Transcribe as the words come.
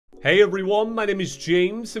Hey everyone, my name is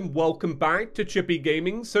James and welcome back to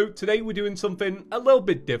ChippyGaming. So today we're doing something a little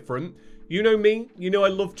bit different. You know me, you know I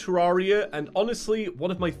love Terraria, and honestly,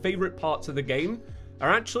 one of my favorite parts of the game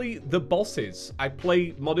are actually the bosses. I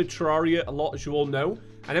play modded Terraria a lot, as you all know,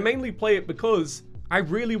 and I mainly play it because I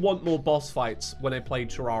really want more boss fights when I play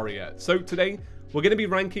Terraria. So today, we're going to be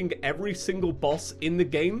ranking every single boss in the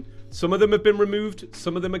game. Some of them have been removed,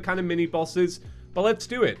 some of them are kind of mini-bosses, but let's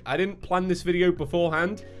do it. I didn't plan this video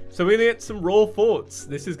beforehand, so we're going to get some raw thoughts.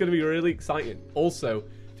 This is going to be really exciting. Also,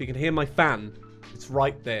 if you can hear my fan, it's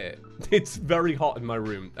right there. It's very hot in my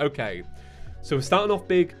room. Okay, so we're starting off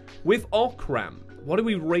big with Okram. What are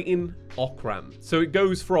we rating Okram? So it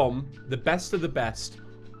goes from the best of the best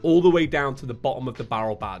all the way down to the bottom of the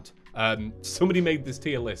barrel bad. Somebody made this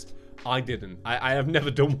tier list. I didn't. I have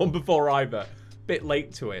never done one before either. Bit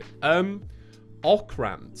late to it.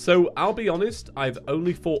 Okram. So I'll be honest, I've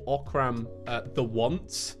only fought Okram the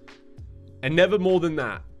once, and never more than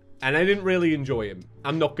that. And I didn't really enjoy him.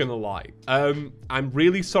 I'm not gonna lie. I'm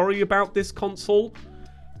really sorry about this console,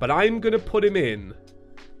 but I'm gonna put him in.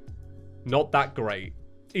 Not that great.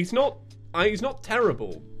 He's not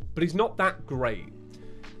terrible, but he's not that great.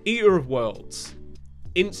 Eater of Worlds,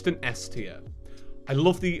 instant S tier. I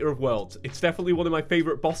love the Eater of Worlds. It's definitely one of my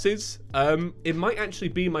favorite bosses. It might actually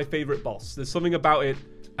be my favorite boss. There's something about it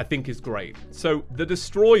I think is great. So, the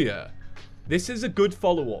Destroyer. This is a good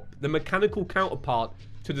follow-up. The mechanical counterpart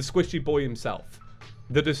to the squishy boy himself.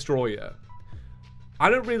 The Destroyer. I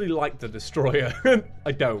don't really like the Destroyer.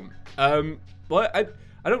 I don't. But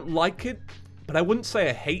I don't like it, but I wouldn't say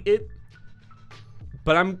I hate it.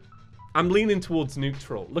 But I'm leaning towards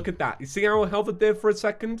neutral. Look at that. You see how I hovered there for a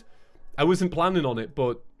second? I wasn't planning on it,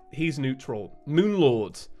 but he's neutral.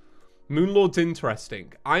 Moonlord. Moonlord's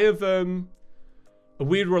interesting. I have a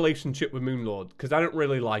weird relationship with Moonlord because I don't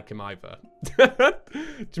really like him either. Do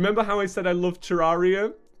you remember how I said I love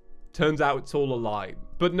Terraria? Turns out it's all a lie.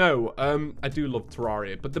 But no, I do love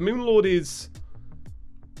Terraria. But the Moonlord is...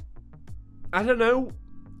 I don't know.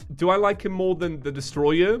 Do I like him more than the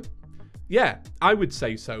Destroyer? Yeah, I would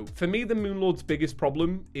say so. For me, the Moonlord's biggest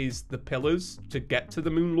problem is the pillars to get to the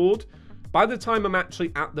Moonlord. By the time I'm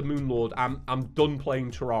actually at the Moonlord, I'm done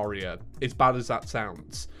playing Terraria, as bad as that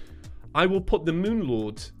sounds. I will put the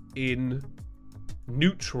Moonlord in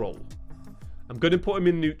neutral. I'm going to put him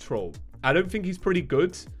in neutral. I don't think he's pretty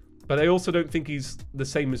good, but I also don't think he's the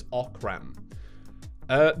same as Okram.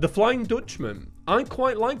 The Flying Dutchman. I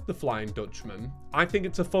quite like the Flying Dutchman. I think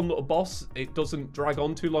it's a fun little boss. It doesn't drag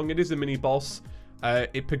on too long. It is a mini boss.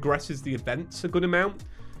 It progresses the events a good amount.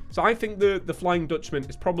 So I think the Flying Dutchman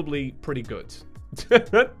is probably pretty good.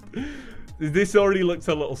 This already looks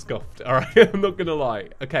a little scuffed. All right, I'm not gonna lie.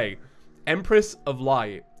 Okay, Empress of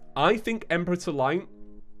Light. I think Empress of Light,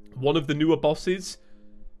 one of the newer bosses,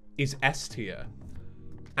 is S tier,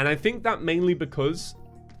 and I think that mainly because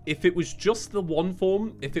if it was just the one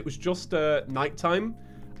form, if it was just nighttime,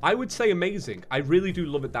 I would say amazing. I really do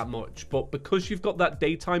love it that much. But because you've got that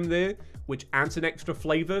daytime there, which adds an extra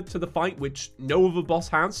flavor to the fight, which no other boss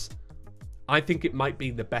has, I think it might be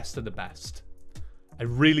the best of the best. I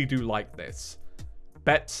really do like this.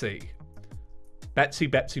 Betsy. Betsy,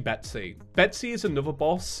 Betsy, Betsy. Betsy is another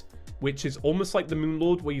boss, which is almost like the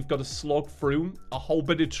Moonlord, where you've got to slog through a whole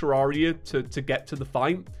bit of Terraria to get to the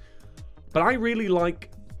fight. But I really like...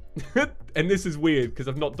 and this is weird because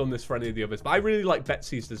I've not done this for any of the others, but I really like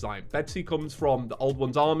Betsy's design. Betsy comes from the Old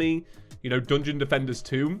One's Army, you know, Dungeon Defenders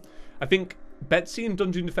 2. I think Betsy in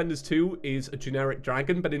Dungeon Defenders 2 is a generic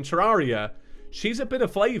dragon, but in Terraria, she's a bit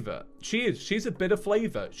of flavor. She's a bit of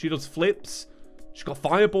flavor. She does flips. She's got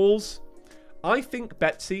fireballs. I think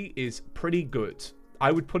Betsy is pretty good.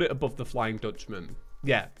 I would put it above the Flying Dutchman.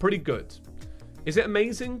 Yeah, pretty good. Is it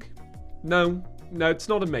amazing? No, it's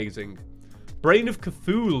not amazing. Brain of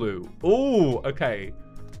Cthulhu. Oh, okay.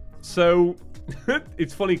 So,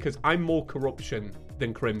 it's funny because I'm more corruption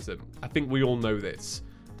than Crimson. I think we all know this.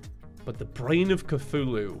 But the Brain of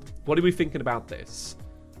Cthulhu. What are we thinking about this?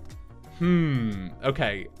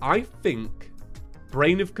 Okay. I think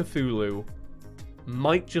Brain of Cthulhu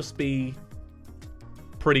might just be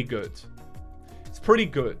pretty good. It's pretty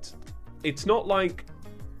good. It's not like...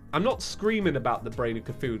 I'm not screaming about the Brain of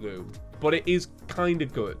Cthulhu, but it is kind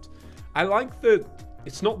of good. I like that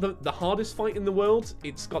it's not the hardest fight in the world.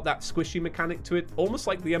 It's got that squishy mechanic to it, almost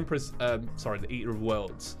like the Empress, the Eater of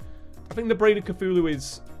Worlds. I think the Brain of Cthulhu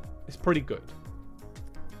is pretty good.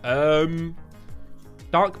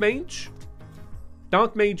 Dark Mage?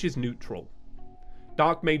 Dark Mage is neutral.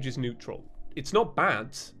 Dark Mage is neutral. It's not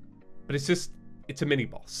bad, but it's a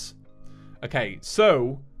mini-boss. Okay,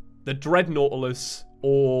 so the Dread Nautilus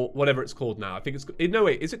or whatever it's called now. I think it's... No,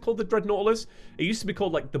 wait, is it called the Dread Nautilus? It used to be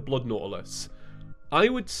called, like, the Blood Nautilus. I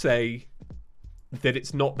would say that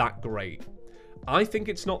it's not that great. I think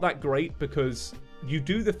it's not that great because you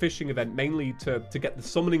do the fishing event mainly to get the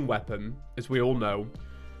summoning weapon, as we all know.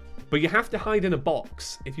 But you have to hide in a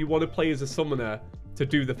box if you want to play as a summoner to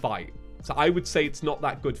do the fight. So I would say it's not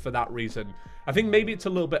that good for that reason. I think maybe it's a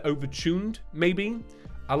little bit overtuned, maybe.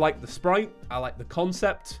 I like the sprite, I like the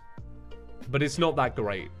concept, but it's not that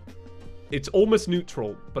great. It's almost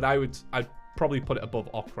neutral, but I'd probably put it above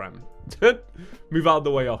Okram. Move out of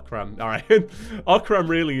the way, Okram. All right. Okram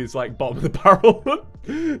really is like bottom of the barrel.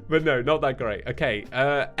 But no, not that great. Okay,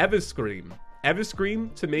 Everscream.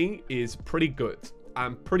 Everscream, to me, is pretty good.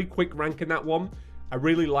 I'm pretty quick ranking that one. I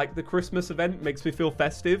really like the Christmas event. Makes me feel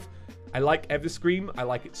festive. I like Everscream. I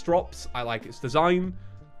like its drops. I like its design.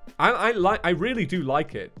 I really do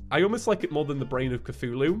like it. I almost like it more than the Brain of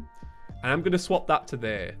Cthulhu. And I'm going to swap that to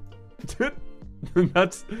there.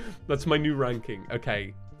 That's my new ranking.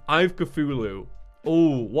 Okay. Eye of Cthulhu.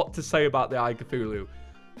 Oh, what to say about the Eye of Cthulhu?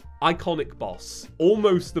 Iconic boss.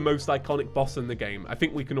 Almost the most iconic boss in the game. I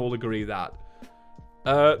think we can all agree that.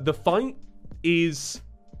 The fight is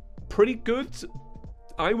pretty good.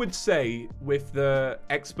 I would say with the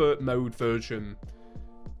expert mode version,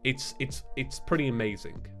 it's pretty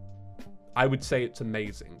amazing. I would say it's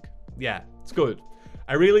amazing. Yeah, it's good.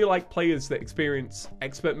 I really like players that experience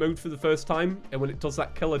expert mode for the first time, and when it does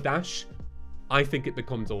that killer dash, I think it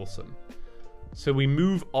becomes awesome. So we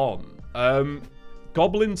move on.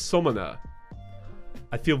 Goblin Summoner.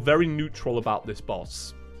 I feel very neutral about this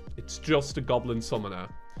boss. It's just a Goblin Summoner.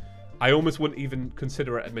 I almost wouldn't even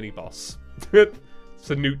consider it a mini-boss. It's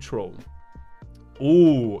a neutral.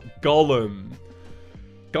 Ooh, Golem.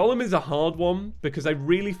 Golem is a hard one because I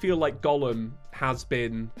really feel like Golem has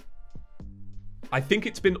been... I think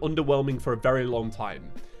it's been underwhelming for a very long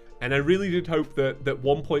time. And I really did hope that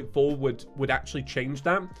 1.4 would actually change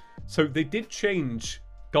that. So they did change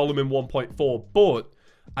Golem in 1.4, but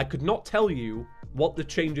I could not tell you what the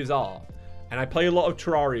changes are. And I play a lot of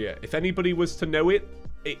Terraria. If anybody was to know it,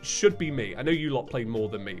 it should be me. I know you lot play more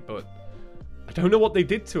than me, but I don't know what they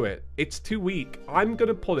did to it. It's too weak. I'm going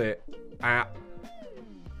to put it at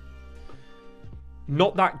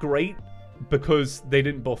not that great because they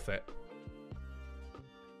didn't buff it.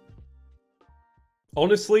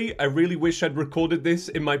 Honestly, I really wish I'd recorded this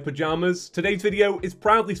in my pajamas. Today's video is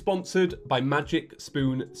proudly sponsored by Magic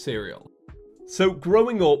Spoon cereal. So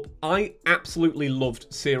growing up, I absolutely loved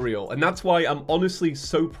cereal, and that's why I'm honestly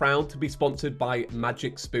so proud to be sponsored by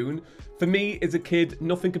Magic Spoon. For me, as a kid,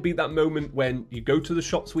 nothing could beat that moment when you go to the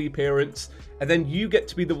shops with your parents, and then you get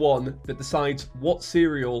to be the one that decides what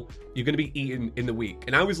cereal you're going to be eating in the week.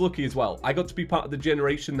 And I was lucky as well. I got to be part of the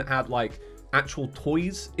generation that had like actual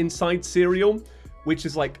toys inside cereal, which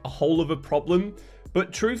is like a whole other problem.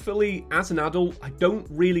 But truthfully, as an adult, I don't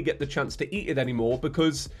really get the chance to eat it anymore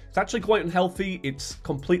because it's actually quite unhealthy. It's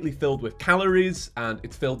completely filled with calories and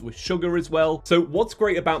it's filled with sugar as well. So what's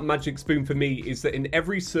great about Magic Spoon for me is that in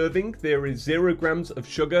every serving, there is 0 grams of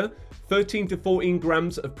sugar, 13 to 14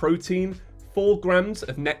 grams of protein, 4 grams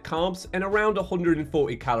of net carbs, and around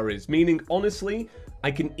 140 calories, meaning honestly, I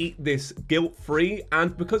can eat this guilt-free,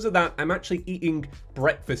 and because of that, I'm actually eating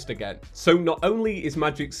breakfast again. So not only is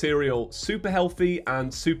Magic cereal super healthy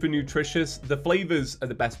and super nutritious, the flavors are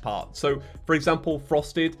the best part. So, for example,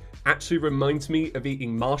 Frosted actually reminds me of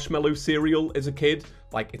eating marshmallow cereal as a kid.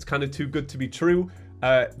 Like, it's kind of too good to be true.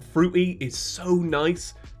 Fruity is so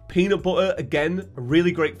nice. Peanut butter, again, a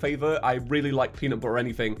really great flavor. I really like peanut butter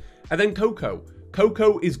anything. And then cocoa.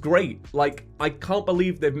 Cocoa is great. Like, I can't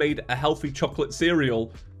believe they've made a healthy chocolate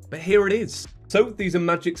cereal, but here it is. So these are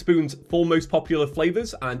Magic Spoon's 4 most popular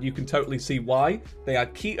flavors, and you can totally see why. They are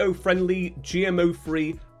keto-friendly,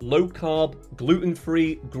 GMO-free, low-carb,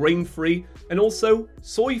 gluten-free, grain-free, and also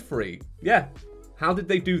soy-free. Yeah, how did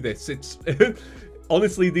they do this? It's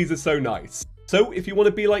honestly, these are so nice. So if you want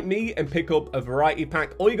to be like me and pick up a variety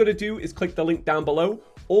pack, all you got to do is click the link down below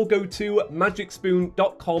or go to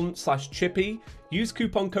magicspoon.com/chippy. Use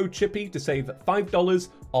coupon code CHIPPY to save $5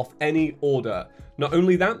 off any order. Not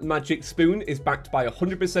only that, Magic Spoon is backed by a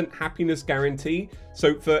 100% happiness guarantee.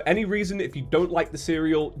 So for any reason, if you don't like the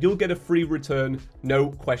cereal, you'll get a free return, no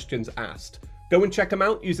questions asked. Go and check them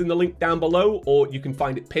out using the link down below, or you can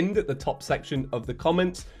find it pinned at the top section of the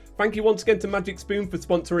comments. Thank you once again to Magic Spoon for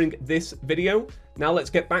sponsoring this video. Now let's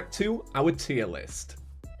get back to our tier list.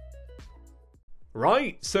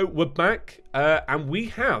 Right, so we're back, and we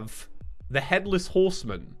have the Headless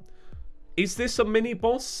Horseman. Is this a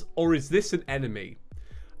mini-boss, or is this an enemy?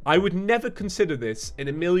 I would never consider this in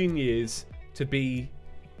a million years to be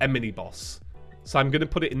a mini-boss. So I'm going to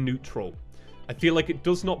put it in neutral. I feel like it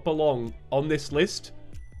does not belong on this list,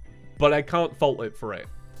 but I can't fault it for it.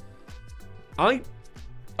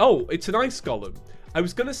 Oh, it's an ice golem. I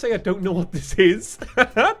was going to say I don't know what this is.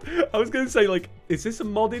 I was going to say, like, is this a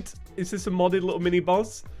modded little mini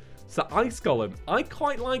boss? So ice golem. I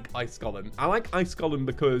quite like ice golem. I like ice golem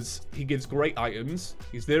because he gives great items.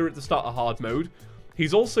 He's there at the start of hard mode.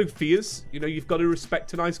 He's also fierce. You know, you've got to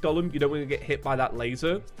respect an ice golem. You don't want to get hit by that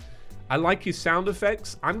laser. I like his sound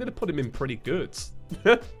effects. I'm going to put him in pretty good.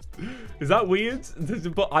 Is that weird?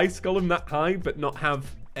 To put ice golem that high but not have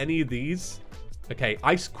any of these? Okay,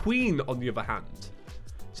 Ice Queen on the other hand.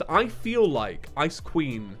 So I feel like Ice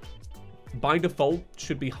Queen, by default,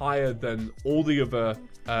 should be higher than all the other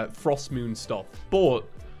Frost Moon stuff. But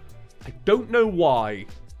I don't know why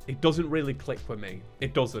it doesn't really click with me.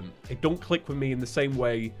 It doesn't. It don't click with me in the same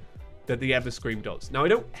way that the Everscream does. Now, I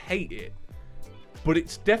don't hate it, but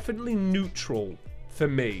it's definitely neutral for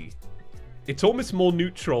me. It's almost more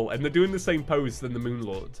neutral, and they're doing the same pose than the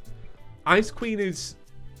Moonlord. Ice Queen is...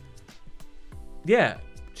 yeah,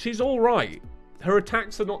 she's alright. Her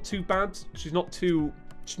attacks are not too bad. She's not too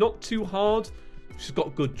hard. She's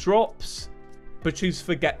got good drops, but she's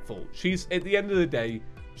forgetful. She's, at the end of the day,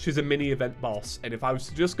 she's a mini event boss, and if I was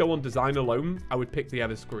to just go on design alone, I would pick the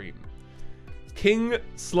Everscream. King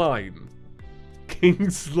Slime. King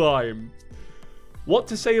Slime. What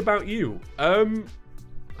to say about you?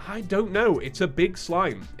 I don't know. It's a big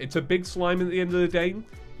slime. It's a big slime at the end of the day.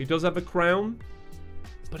 He does have a crown.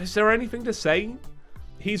 But is there anything to say?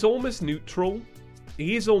 He's almost neutral.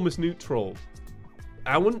 He is almost neutral.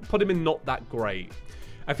 I wouldn't put him in not that great.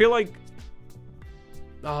 I feel like...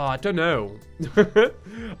 oh, I don't know.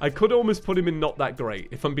 I could almost put him in not that great,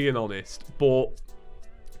 if I'm being honest. But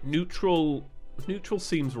neutral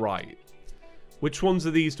seems right. Which ones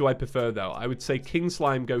of these do I prefer, though? I would say King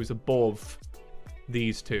Slime goes above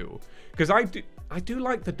these two. Because I do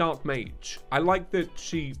like the Dark Mage. I like that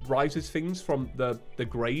she rises things from the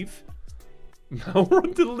grave. Now we're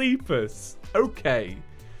on to Lepus. Okay.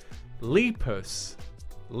 Lepus.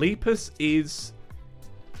 Lepus is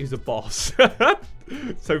a boss.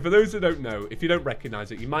 So for those that don't know, if you don't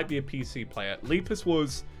recognize it, you might be a PC player. Lepus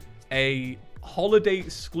was a holiday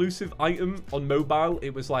exclusive item on mobile.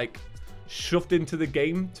 It was like shoved into the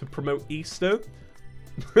game to promote Easter.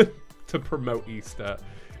 To promote Easter.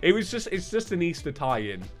 It's just an Easter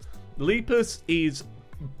tie-in. Lepus is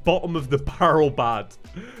bottom of the barrel bad.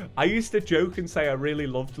 I used to joke and say I really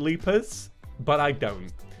loved Lepus, but I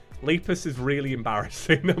don't. Lepus is really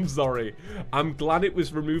embarrassing. I'm sorry. I'm glad it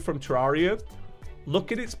was removed from Terraria.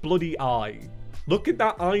 Look at its bloody eye. Look at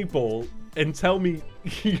that eyeball and tell me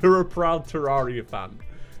you're a proud Terraria fan.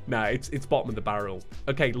 Nah, it's bottom of the barrel.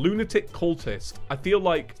 Okay, Lunatic Cultist. I feel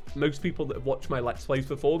like most people that have watched my Let's Plays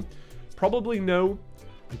before probably know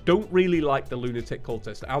I don't really like the Lunatic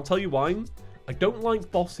Cultist. I'll tell you why. I don't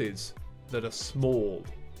like bosses that are small.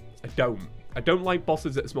 I don't like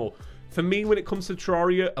bosses that are small. For me, when it comes to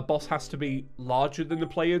Terraria, a boss has to be larger than the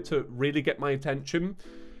player to really get my attention.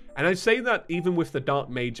 And I say that even with the Dark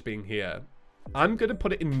Mage being here. I'm going to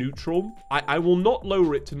put it in neutral. I will not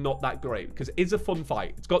lower it to not that great, because it is a fun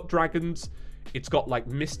fight. It's got dragons. It's got, like,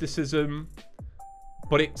 mysticism.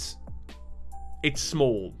 But it's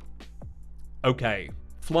small. Okay.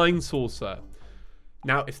 Flying Saucer.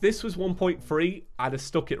 Now, if this was 1.3, I'd have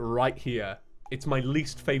stuck it right here. It's my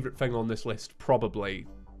least favorite thing on this list, probably.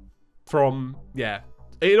 Yeah,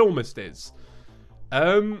 it almost is.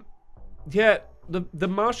 Yeah, the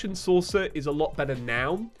Martian Saucer is a lot better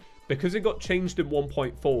now because it got changed in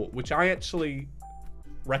 1.4, which I actually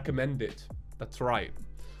recommended. That's right.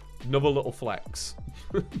 Another little flex.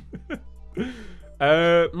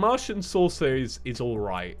 Martian Saucer is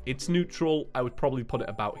alright. It's neutral. I would probably put it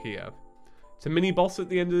about here. It's a mini-boss at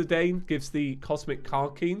the end of the day. Gives the Cosmic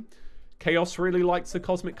Car Key. Chaos really likes the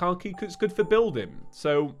Cosmic Car Key because it's good for building.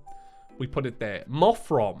 So we put it there.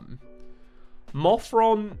 Mothron.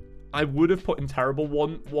 Mothron, I would have put in Terrible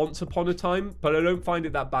One once upon a time, but I don't find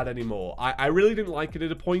it that bad anymore. I really didn't like it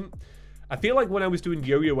at a point. I feel like when I was doing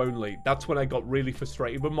Yo-Yo only, that's when I got really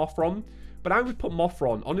frustrated with Mothron. But I would put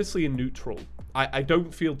Mothron, honestly, in neutral. I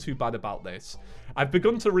don't feel too bad about this. I've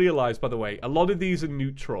begun to realize, by the way, a lot of these are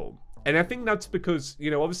neutral. And I think that's because, you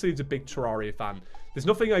know, obviously as a big Terraria fan, there's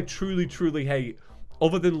nothing I truly, truly hate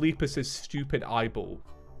other than Lepus's stupid eyeball.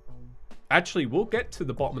 Actually, we'll get to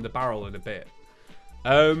the bottom of the barrel in a bit.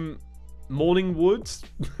 Morning Woods.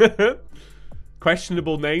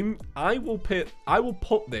 Questionable name. I will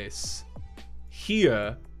put this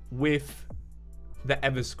here with the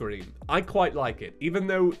Everscream. I quite like it. Even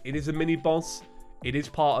though it is a mini-boss, it is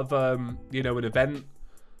part of, you know, an event.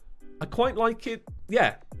 I quite like it.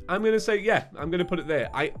 Yeah, I'm going to say, yeah, I'm going to put it there.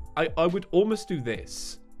 I would almost do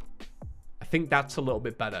this. I think that's a little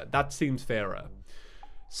bit better. That seems fairer.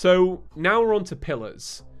 So now we're on to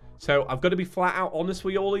pillars. So I've got to be flat out honest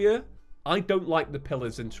with you all here. I don't like the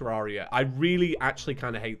pillars in Terraria. I really actually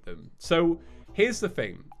kind of hate them. So here's the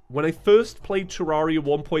thing. When I first played Terraria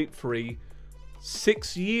 1.3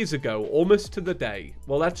 6 years ago, almost to the day.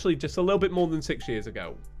 Well, actually just a little bit more than 6 years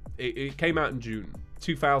ago. It came out in June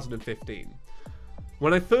 2015.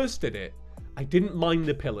 When I first did it, I didn't mind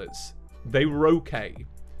the pillars. They were okay.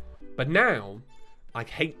 But now, I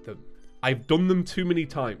hate them. I've done them too many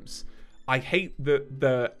times. I hate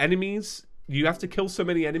the enemies. You have to kill so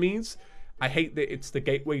many enemies. I hate that it's the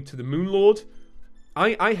gateway to the Moon Lord.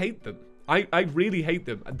 I hate them. I really hate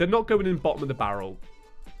them. They're not going in bottom of the barrel.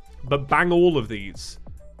 But bang all of these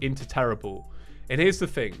into terrible. And here's the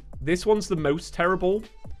thing. This one's the most terrible.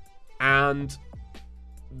 And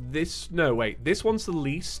this... No, wait. This one's the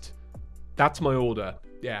least. That's my order.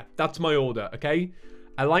 Yeah, that's my order, okay?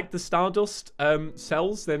 I like the Stardust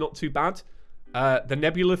cells. They're not too bad. The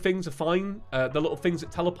Nebula things are fine. The little things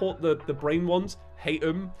that teleport, the brain ones, hate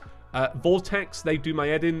them. Vortex, they do my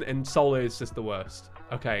head in. And Solar is just the worst.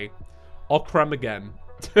 Okay. Okram again.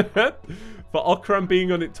 For Okram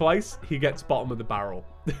being on it twice, he gets bottom of the barrel.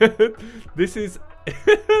 This is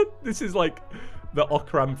this is like the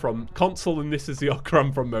Okram from console, and this is the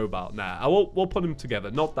Okram from mobile. Nah, we'll put them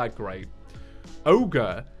together. Not that great.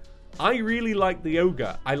 Ogre. I really like the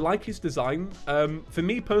Ogre. I like his design. For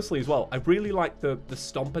me personally as well, I really like the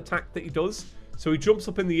stomp attack that he does. So he jumps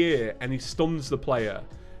up in the air and he stuns the player.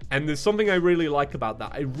 And there's something I really like about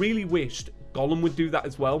that. I really wished Gollum would do that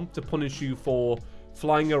as well, to punish you for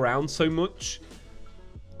flying around so much.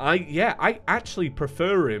 I actually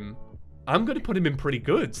prefer him. I'm gonna put him in pretty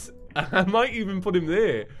good. I might even put him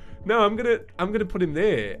there. No, I'm gonna put him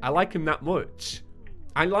there. I like him that much.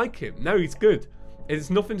 I like him. No, he's good. It's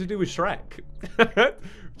nothing to do with Shrek.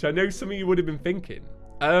 Which I know some of you would have been thinking.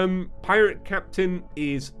 Pirate Captain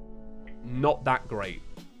is not that great.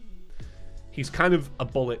 He's kind of a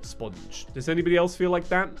bullet sponge. Does anybody else feel like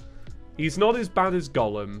that? He's not as bad as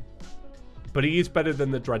Gollum, but he is better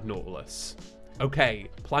than the Dreadnoughtless. Okay,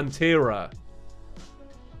 Plantera.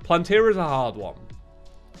 Plantera's a hard one.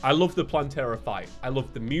 I love the Plantera fight. I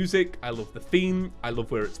love the music. I love the theme. I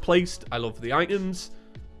love where it's placed. I love the items.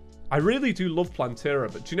 I really do love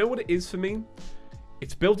Plantera, but do you know what it is for me?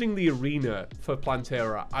 It's building the arena for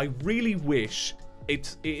Plantera. I really wish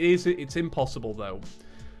it's impossible though.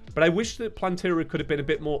 But I wish that Plantera could have been a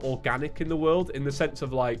bit more organic in the world, in the sense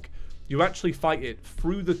of like, you actually fight it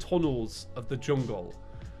through the tunnels of the jungle.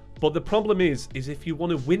 But the problem is if you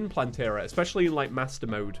want to win Plantera, especially in like master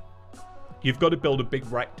mode, you've got to build a big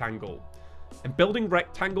rectangle. And building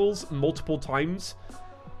rectangles multiple times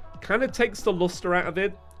kind of takes the luster out of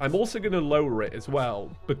it. I'm also going to lower it as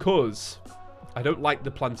well, because I don't like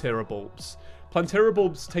the Plantera bulbs. Plantera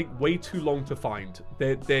bulbs take way too long to find.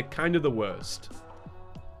 They're kind of the worst.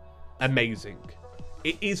 Amazing.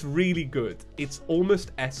 It is really good. It's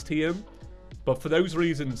almost S tier, but for those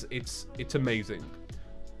reasons, it's amazing.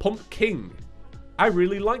 Pumpkin. I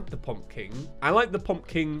really like the Pumpkin. I like the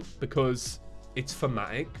Pumpkin because it's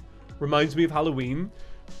thematic. Reminds me of Halloween.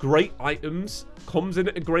 Great items. Comes in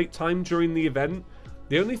at a great time during the event.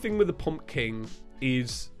 The only thing with the Pumpkin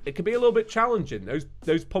is it can be a little bit challenging.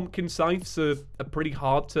 Those pumpkin scythes are pretty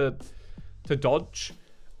hard to dodge.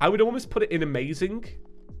 I would almost put it in amazing.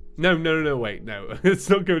 No, wait, no. It's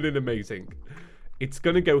not going in amazing. It's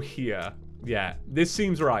going to go here. Yeah, this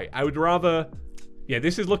seems right. I would rather... Yeah,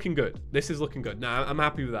 this is looking good. This is looking good. Now, I'm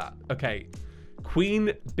happy with that. Okay.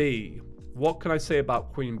 Queen Bee. What can I say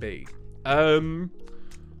about Queen Bee?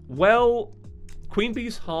 Well, Queen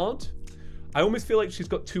Bee's hard. I almost feel like she's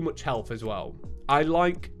got too much health as well. I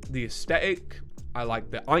like the aesthetic. I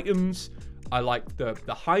like the items. I like the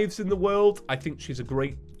hives in the world. I think she's a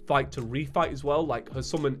great fight to refight as well. Like, her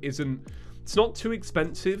summon isn't... It's not too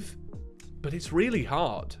expensive, but it's really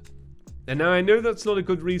hard. And now I know that's not a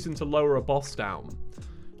good reason to lower a boss down,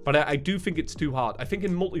 but I do think it's too hard. I think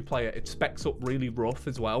in multiplayer, it specs up really rough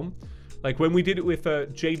as well. Like, when we did it with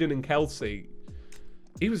Jaden and Kelsey,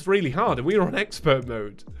 it was really hard, and we were on expert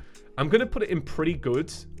mode. I'm going to put it in pretty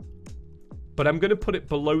good, but I'm going to put it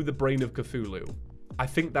below the Brain of Cthulhu. I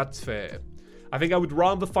think that's fair. I think I would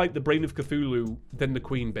rather fight the Brain of Cthulhu than the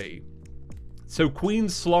Queen Bee. So Queen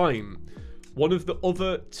Slime, one of the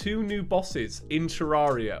other 2 new bosses in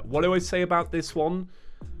Terraria. What do I say about this one?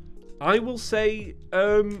 I will say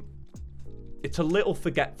it's a little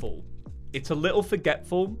forgetful. It's a little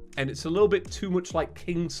forgetful, and it's a little bit too much like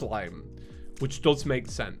King Slime, which does make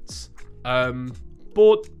sense.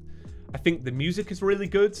 But I think the music is really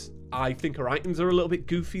good. I think her items are a little bit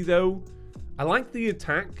goofy, though. I like the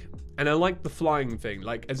attack, and I like the flying thing.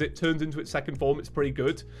 Like, as it turns into its second form, it's pretty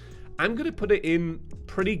good. I'm going to put it in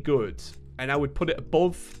pretty good, and I would put it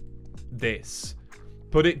above this.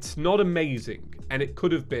 But it's not amazing, and it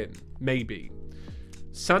could have been, maybe.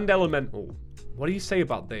 Sand Elemental. What do you say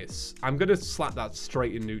about this? I'm going to slap that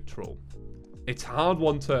straight in neutral. It's a hard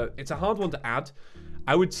one to add.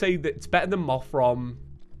 I would say that it's better than Mothrom.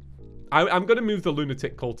 I'm going to move the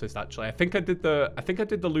Lunatic Cultist, actually. I think I did the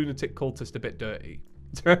Lunatic Cultist a bit dirty.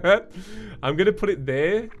 I'm going to put it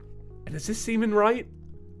there. And is this seeming right?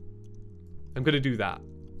 I'm going to do that.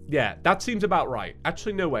 Yeah, that seems about right.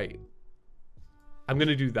 Actually, no, wait. I'm going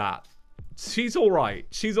to do that. She's all right.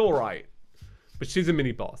 She's all right. But she's a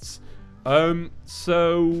mini-boss. Sand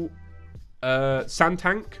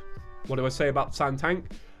Tank. What do I say about Sand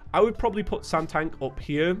Tank? I would probably put Sand Tank up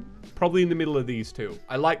here. Probably in the middle of these two.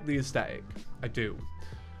 I like the aesthetic. I do.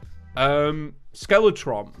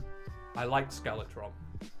 Skeletron. I like Skeletron.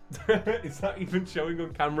 Is that even showing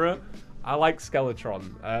on camera? I like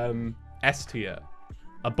Skeletron. S tier.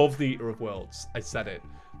 Above the Eater of Worlds. I said it.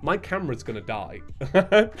 My camera's gonna die.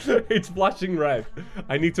 It's flashing red.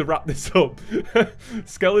 I need to wrap this up.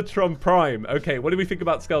 Skeletron Prime. Okay, what do we think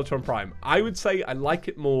about Skeletron Prime? I would say I like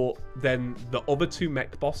it more than the other two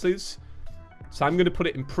mech bosses. So I'm gonna put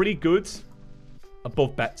it in pretty good.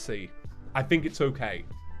 Above Betsy. I think it's okay.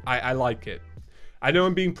 I like it. I know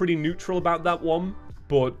I'm being pretty neutral about that one,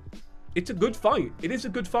 but it's a good fight. It is a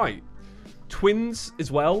good fight. Twins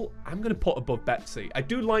as well, I'm gonna put above Betsy. I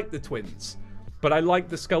do like the twins. But I like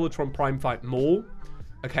the Skeletron Prime fight more.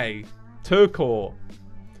 Okay, Turkor.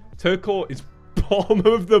 Turkor is bottom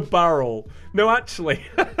of the barrel. No, actually.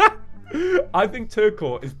 I think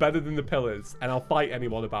Turkor is better than the Pillars. And I'll fight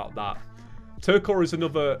anyone about that. Turkor is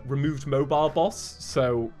another removed mobile boss.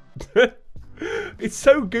 So, it's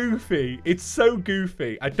so goofy. It's so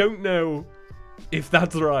goofy. I don't know if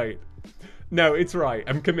that's right. No, it's right.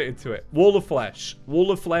 I'm committed to it. Wall of Flesh. Wall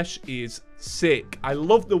of Flesh is sick. I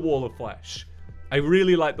love the Wall of Flesh. I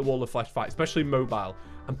really like the Wall of Flesh fight, especially mobile.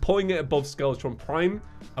 I'm putting it above Skeletron Prime.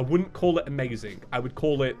 I wouldn't call it amazing. I would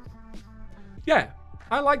call it... Yeah,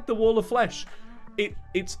 I like the Wall of Flesh.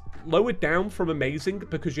 It's lowered down from amazing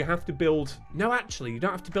because you have to build... No, actually, you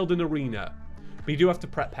don't have to build an arena. But you do have to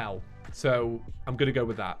prep hell. So, I'm going to go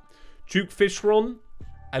with that. Duke Fishron.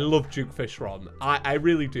 I love Duke Fishron. I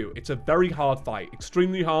really do. It's a very hard fight.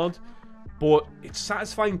 Extremely hard. But it's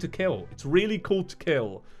satisfying to kill. It's really cool to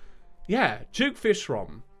kill. Yeah, Duke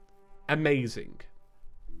Fishron. Amazing.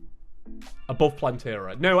 Above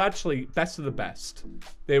Plantera. No, actually, best of the best.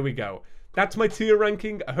 There we go. That's my tier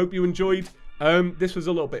ranking. I hope you enjoyed. This was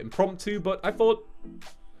a little bit impromptu, but I thought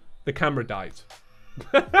the camera died.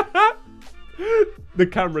 The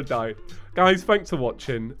camera died. Guys, thanks for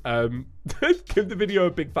watching. Give the video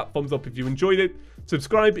a big fat thumbs up if you enjoyed it.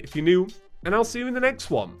 Subscribe if you're new. And I'll see you in the next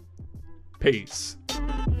one. Peace.